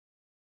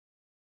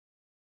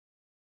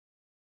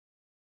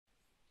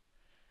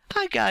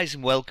Hi guys,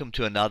 and welcome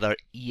to another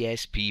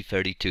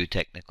ESP32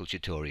 Technical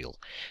tutorial.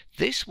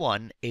 This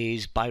one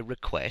is by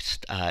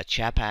request. A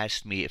chap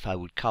asked me if I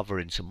would cover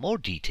in some more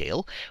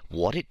detail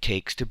what it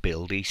takes to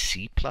build a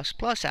C++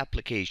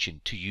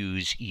 application to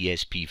use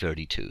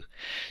ESP32.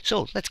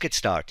 So let's get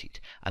started.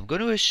 I'm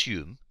going to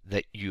assume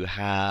that you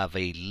have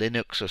a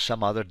Linux or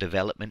some other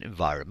development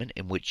environment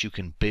in which you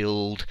can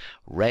build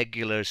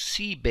regular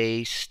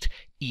C-based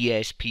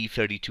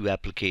ESP32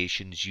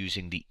 applications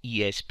using the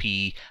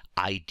ESP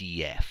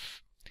IDF.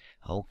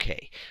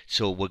 Okay,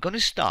 so we're going to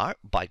start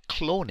by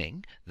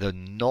cloning the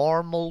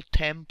normal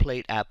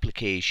template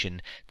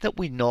application that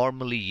we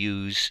normally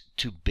use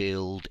to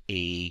build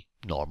a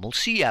normal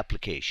C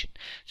application.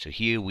 So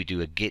here we do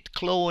a git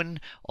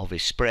clone of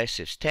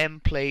Espressive's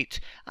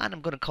template, and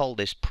I'm going to call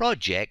this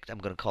project, I'm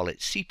going to call it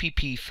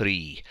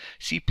CPP3,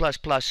 C++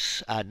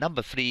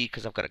 number 3,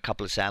 because I've got a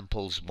couple of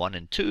samples, 1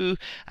 and 2,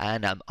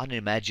 and I'm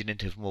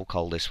unimaginative and we'll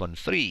call this one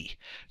 3.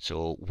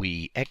 So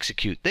we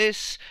execute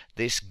this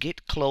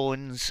git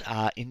clones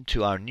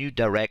into our new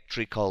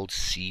directory called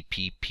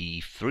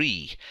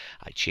CPP3.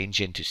 I change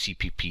into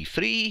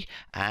CPP3,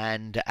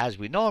 and as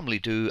we normally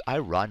do, I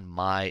run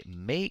my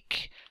make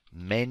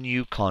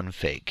menu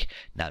config.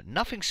 Now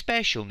nothing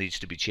special needs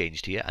to be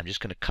changed here. I'm just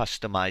going to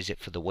customize it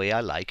for the way I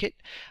like it.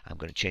 I'm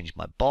going to change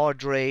my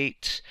baud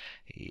rate.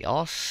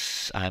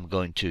 Yes. I'm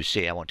going to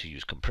say I want to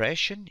use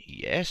compression.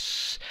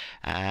 Yes.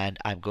 And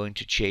I'm going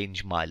to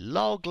change my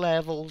log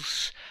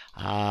levels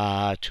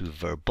to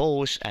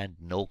verbose and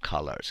no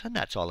colors. And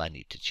that's all I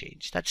need to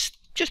change. That's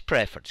just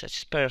preference. That's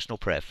just personal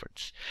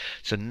preference.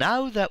 So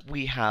now that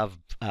we have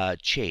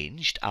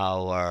changed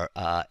our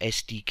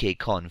SDK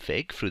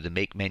config through the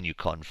make menu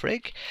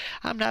config,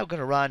 I'm now going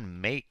to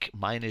run make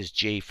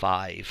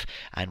 -j5,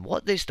 and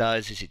what this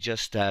does is it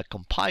just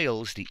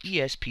compiles the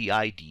ESP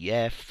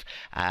IDF,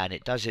 and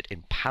it does it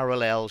in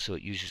parallel, so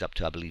it uses up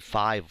to, I believe,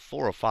 4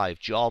 or 5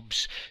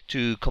 jobs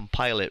to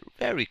compile it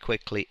very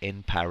quickly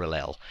in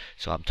parallel.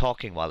 So I'm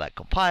talking while that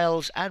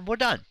compiles, and we're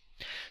done.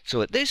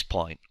 So at this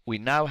point, we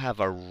now have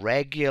a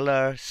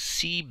regular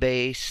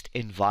C-based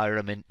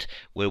environment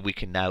where we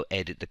can now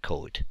edit the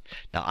code.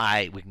 Now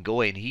we can go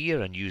in here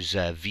and use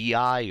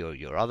VI or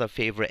your other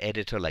favorite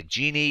editor like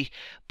Genie,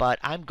 but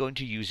I'm going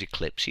to use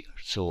Eclipse here.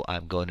 So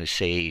I'm going to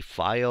say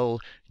File,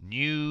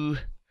 New,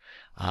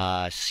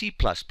 C++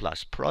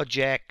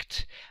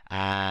 project,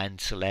 and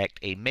select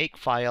a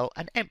makefile,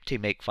 an empty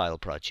makefile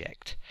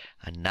project.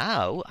 And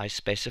now I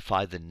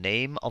specify the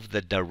name of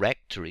the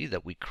directory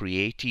that we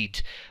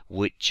created,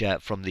 which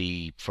from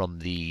the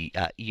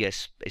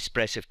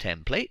Espressive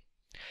template.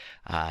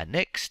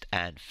 Next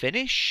and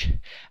finish,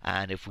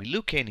 and if we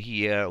look in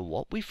here,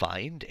 what we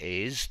find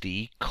is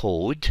the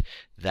code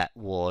that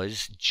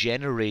was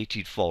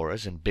generated for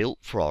us and built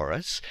for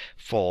us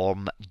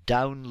from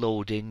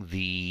downloading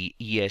the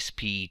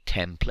ESP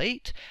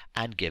template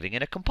and giving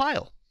it a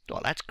compile.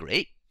 Well, that's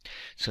great.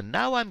 So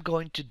now I'm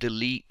going to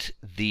delete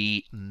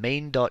the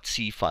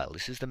main.c file.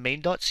 This is the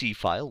main.c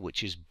file,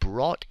 which is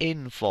brought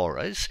in for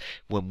us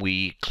when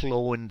we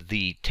cloned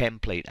the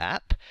template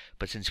app.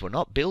 But since we're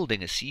not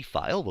building a C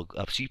file,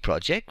 a C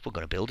project, we're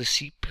going to build a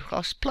C++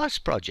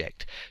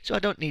 project. So I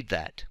don't need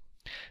that.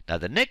 Now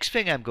the next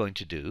thing I'm going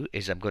to do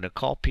is I'm going to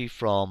copy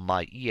from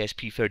my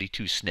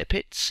ESP32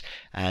 snippets,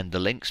 and the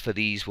links for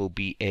these will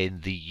be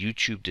in the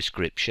YouTube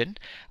description.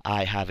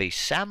 I have a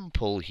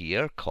sample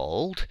here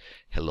called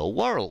Hello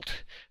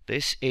World.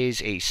 This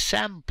is a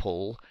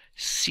sample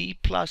C++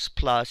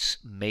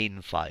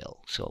 main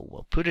file. So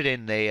we'll put it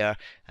in there,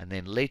 and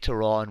then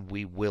later on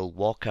we will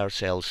walk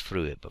ourselves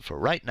through it. But for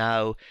right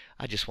now,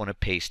 I just want to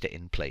paste it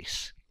in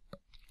place.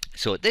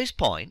 So at this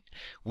point,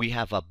 we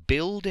have a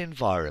build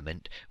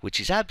environment which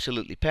is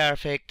absolutely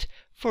perfect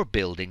for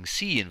building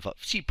C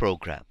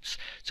programs.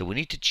 So we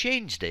need to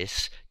change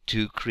this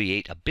to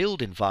create a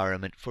build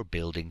environment for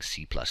building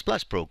C++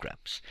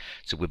 programs.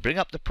 So we bring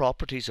up the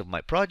properties of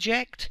my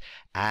project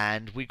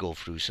and we go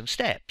through some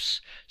steps.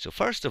 So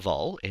first of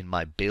all, in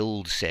my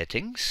build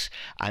settings,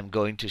 I'm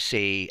going to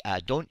say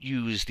don't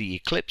use the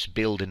Eclipse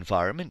build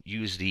environment,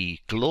 use the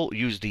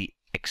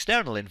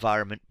external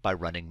environment by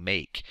running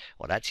make.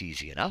 Well, that's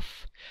easy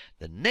enough.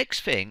 The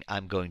next thing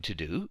I'm going to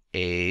do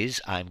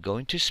is I'm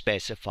going to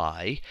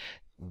specify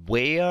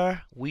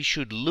where we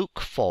should look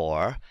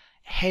for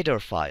header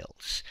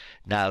files.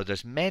 Now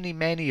there's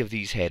many of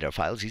these header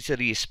files. These are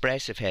the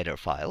Espressive header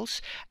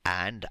files,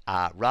 and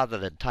rather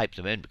than type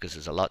them in because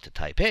there's a lot to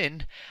type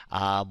in,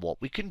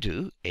 what we can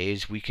do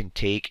is we can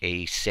take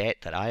a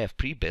set that I have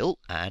pre-built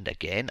and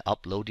again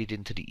uploaded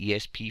into the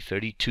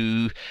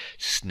ESP32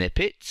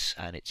 snippets,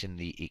 and it's in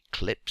the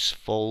Eclipse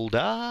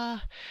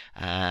folder,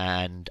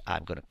 and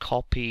I'm going to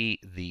copy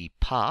the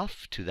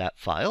path to that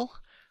file,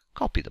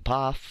 copy the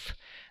path.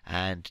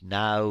 And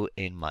now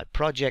in my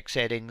project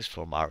settings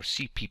from our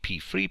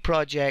CPP3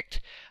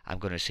 project, I'm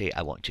going to say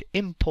I want to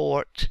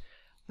import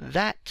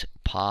that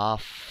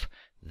path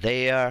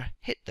there,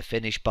 hit the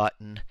finish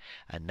button,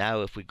 and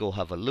now if we go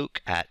have a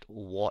look at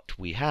what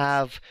we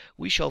have,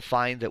 we shall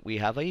find that we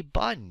have a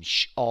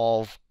bunch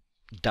of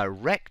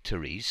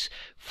directories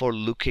for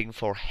looking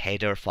for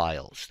header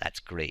files. That's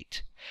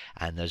great.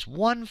 And there's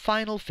one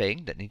final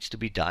thing that needs to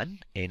be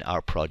done in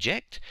our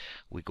project.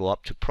 We go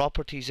up to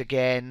Properties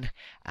again,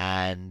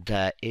 and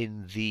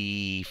in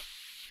the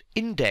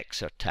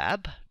Indexer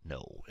tab,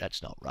 no,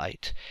 that's not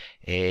right.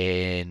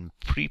 In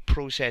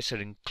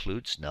Preprocessor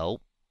Includes, no,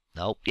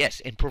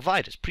 yes, in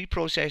Providers,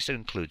 Preprocessor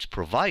Includes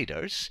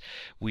Providers,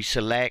 we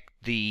select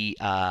the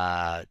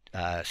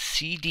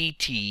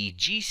CDT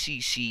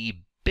GCC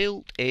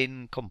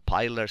built-in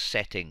compiler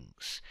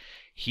settings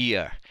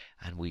here,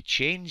 and we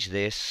change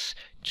this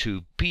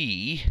to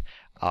be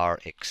our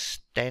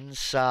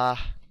Extensa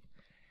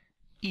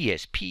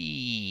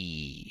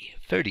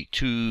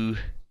ESP32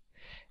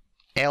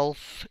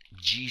 ELF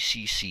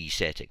GCC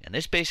setting. And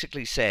this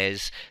basically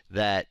says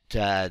that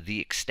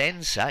the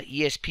Extensa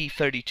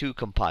ESP32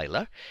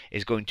 compiler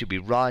is going to be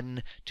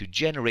run to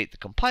generate the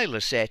compiler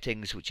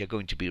settings, which are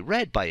going to be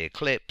read by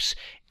Eclipse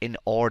in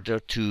order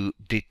to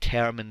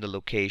determine the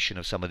location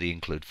of some of the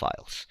include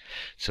files.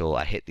 So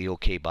I hit the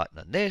OK button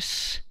on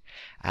this.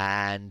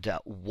 And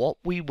what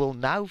we will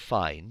now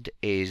find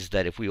is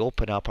that if we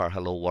open up our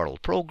Hello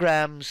World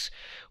programs,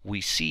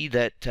 we see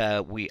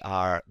that we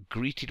are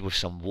greeted with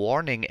some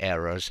warning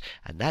errors,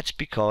 and that's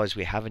because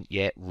we haven't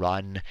yet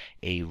run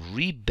a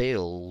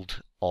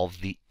rebuild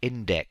of the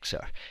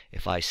indexer.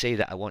 If I say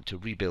that I want to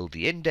rebuild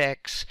the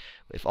index,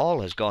 if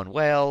all has gone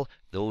well,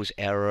 those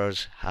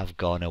errors have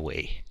gone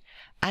away.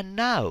 And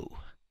now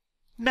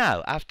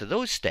after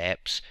those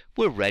steps,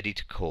 we're ready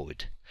to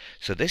code.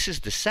 So this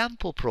is the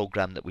sample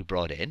program that we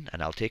brought in,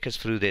 and I'll take us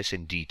through this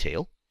in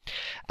detail.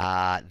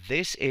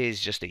 This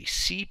is just a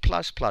C++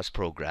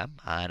 program,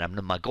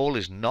 and my goal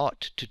is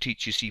not to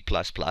teach you C++.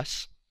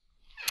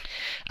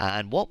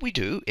 And what we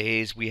do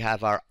is we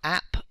have our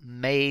app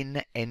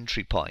main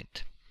entry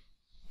point.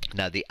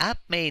 Now the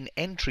app main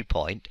entry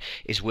point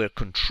is where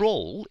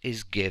control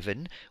is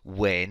given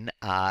when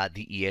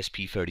the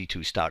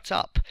ESP32 starts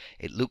up.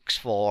 It looks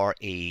for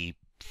a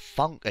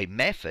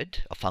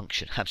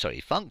function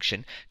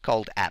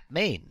called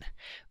appMain.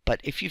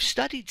 But if you've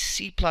studied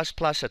C++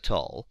 at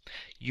all,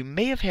 you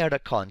may have heard a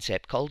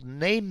concept called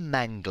name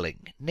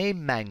mangling.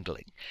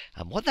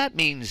 And what that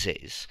means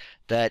is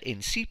that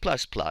in C++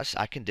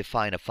 I can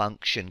define a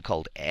function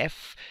called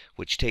f,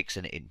 which takes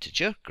an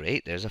integer.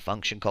 Great, there's a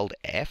function called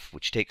f,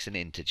 which takes an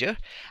integer.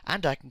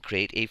 And I can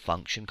create a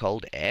function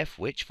called f,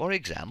 which, for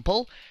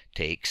example,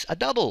 takes a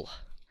double.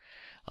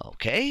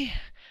 Okay?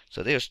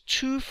 So there's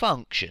two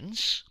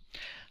functions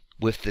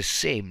with the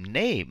same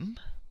name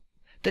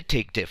that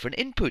take different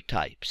input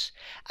types.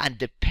 And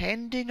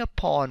depending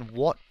upon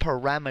what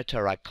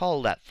parameter I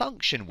call that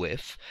function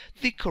with,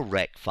 the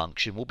correct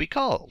function will be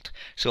called.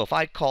 So if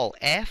I call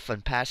f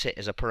and pass it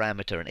as a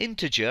parameter an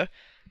integer,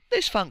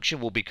 this function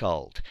will be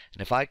called.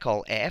 And if I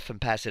call f and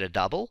pass it a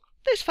double,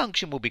 this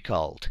function will be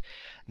called.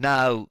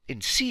 Now,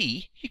 in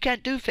C, you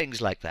can't do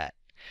things like that.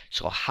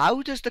 So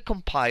how does the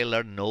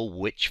compiler know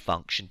which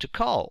function to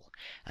call?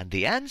 And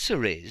the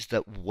answer is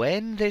that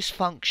when this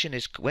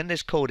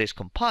code is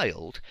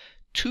compiled,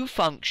 two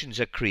functions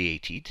are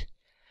created,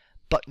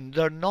 but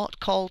they're not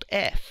called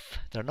f.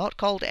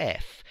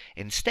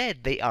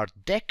 Instead, they are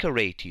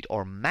decorated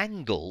or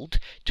mangled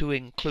to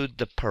include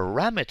the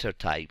parameter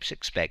types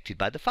expected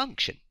by the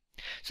function.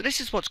 So this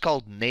is what's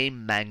called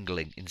name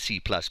mangling in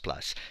C++.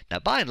 Now,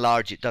 by and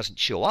large, it doesn't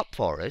show up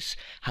for us.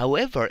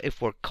 However,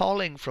 if we're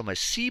calling from a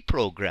C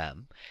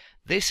program,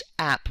 this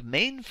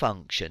appMain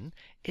function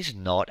is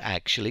not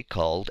actually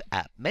called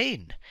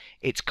appMain.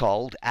 It's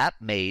called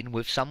appMain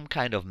with some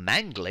kind of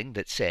mangling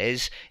that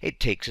says it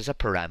takes as a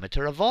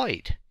parameter a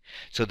void.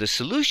 So the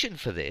solution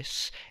for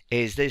this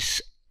is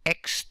this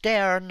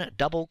extern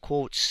double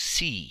quotes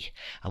C,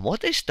 and what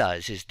this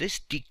does is this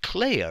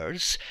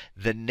declares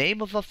the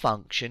name of a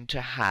function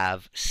to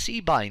have C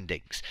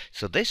bindings.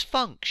 So this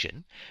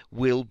function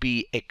will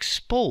be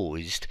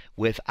exposed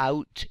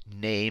without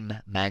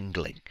name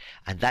mangling,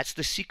 and that's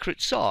the secret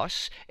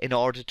sauce in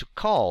order to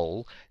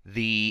call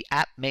the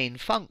appMain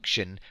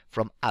function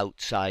from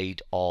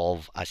outside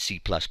of a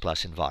C++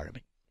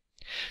 environment.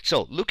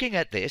 So looking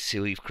at this,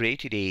 we've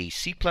created a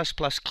C++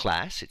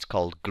 class. It's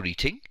called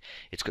greeting.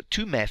 It's got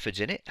two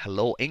methods in it,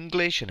 hello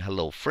English and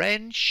hello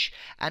French,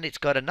 and it's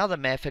got another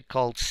method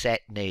called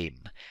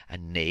setName,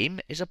 and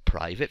name is a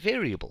private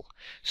variable.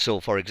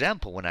 So for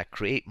example, when I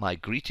create my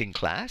greeting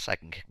class, I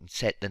can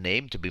set the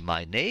name to be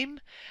my name,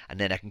 and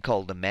then I can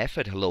call the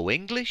method hello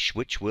English,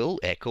 which will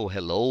echo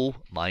hello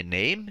my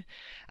name,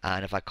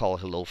 and if I call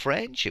hello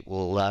French, it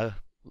will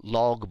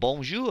log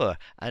bonjour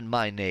and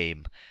my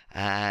name,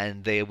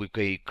 and there we've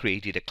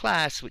created a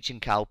class which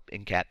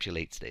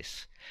encapsulates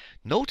this.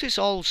 Notice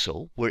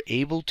also we're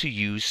able to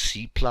use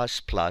C++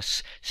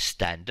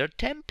 standard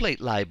template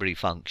library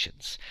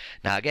functions.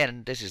 Now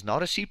again, this is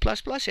not a C++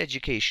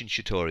 education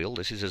tutorial.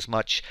 This is as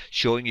much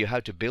showing you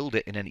how to build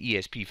it in an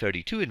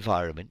ESP32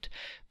 environment.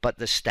 But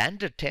the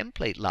standard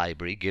template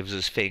library gives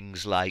us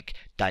things like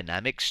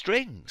dynamic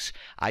strings.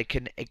 I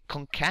can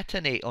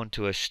concatenate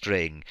onto a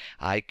string.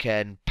 I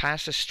can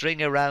pass a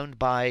string around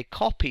by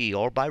copy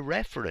or by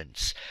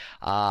reference.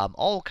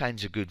 All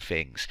kinds of good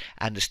things.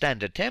 And the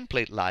standard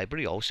template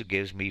library also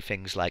gives me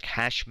things like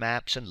hash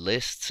maps and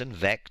lists and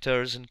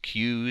vectors and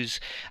queues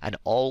and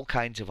all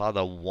kinds of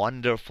other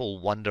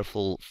wonderful,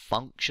 wonderful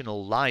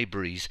functional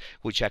libraries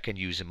which I can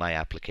use in my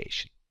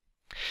application.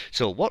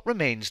 So what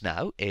remains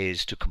now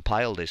is to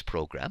compile this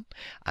program.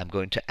 I'm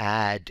going to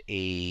add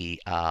a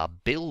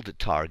build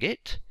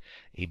target.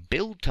 A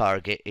build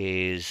target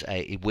is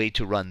a way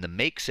to run the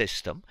make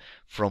system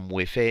from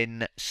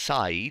within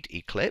side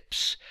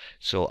Eclipse.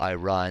 So I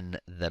run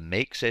the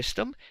make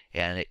system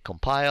and it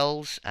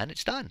compiles and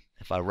it's done.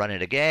 If I run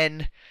it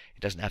again,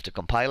 it doesn't have to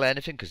compile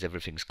anything because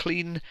everything's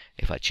clean.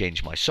 If I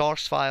change my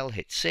source file,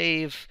 hit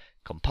save,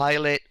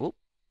 compile it. Oops.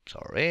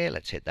 Sorry,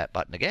 let's hit that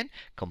button again,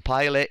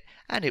 compile it,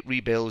 and it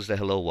rebuilds the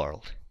hello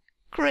world.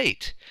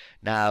 Great.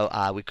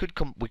 Now we could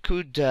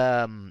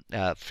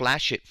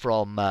flash it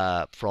from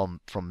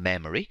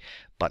memory,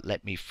 but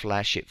let me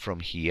flash it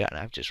from here. And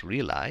I've just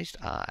realized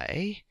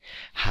I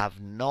have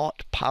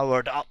not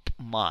powered up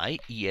my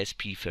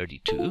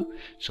ESP32.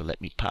 So let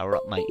me power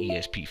up my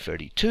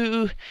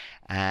ESP32,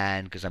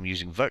 and because I'm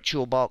using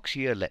VirtualBox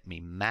here, let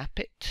me map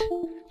it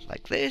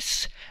like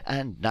this,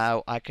 and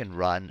now I can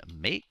run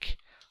make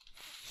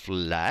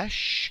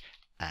flash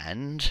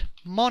and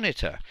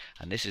monitor,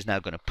 and this is now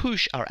going to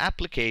push our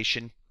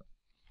application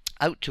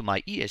out to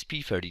my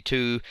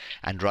ESP32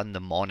 and run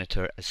the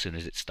monitor as soon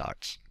as it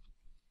starts.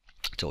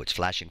 So it's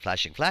flashing,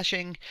 flashing,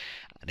 flashing,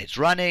 and it's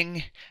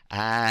running,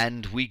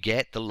 and we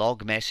get the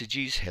log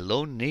messages,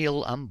 hello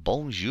Neil and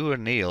bonjour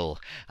Neil,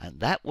 and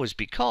that was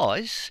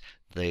because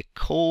the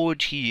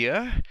code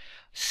here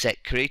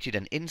created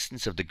an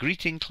instance of the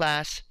greeting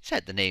class,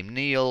 set the name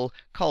Neil,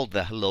 called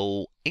the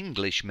hello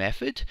English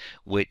method,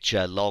 which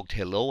logged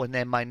hello and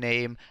then my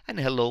name, and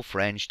hello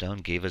French down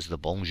gave us the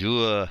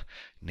bonjour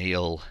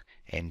Neil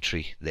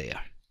entry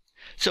there.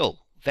 So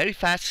very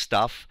fast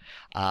stuff,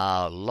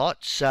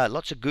 lots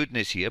of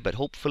goodness here, but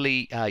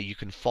hopefully you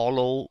can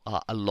follow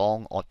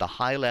along at the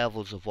high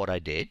levels of what I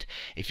did.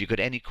 If you've got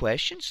any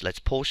questions, let's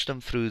post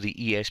them through the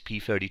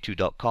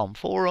ESP32.com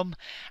forum,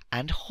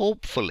 and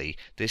hopefully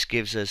this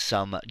gives us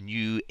some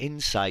new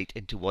insight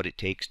into what it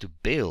takes to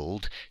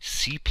build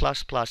C++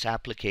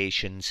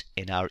 applications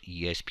in our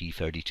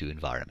ESP32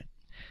 environment.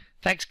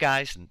 Thanks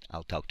guys, and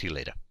I'll talk to you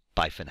later.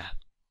 Bye for now.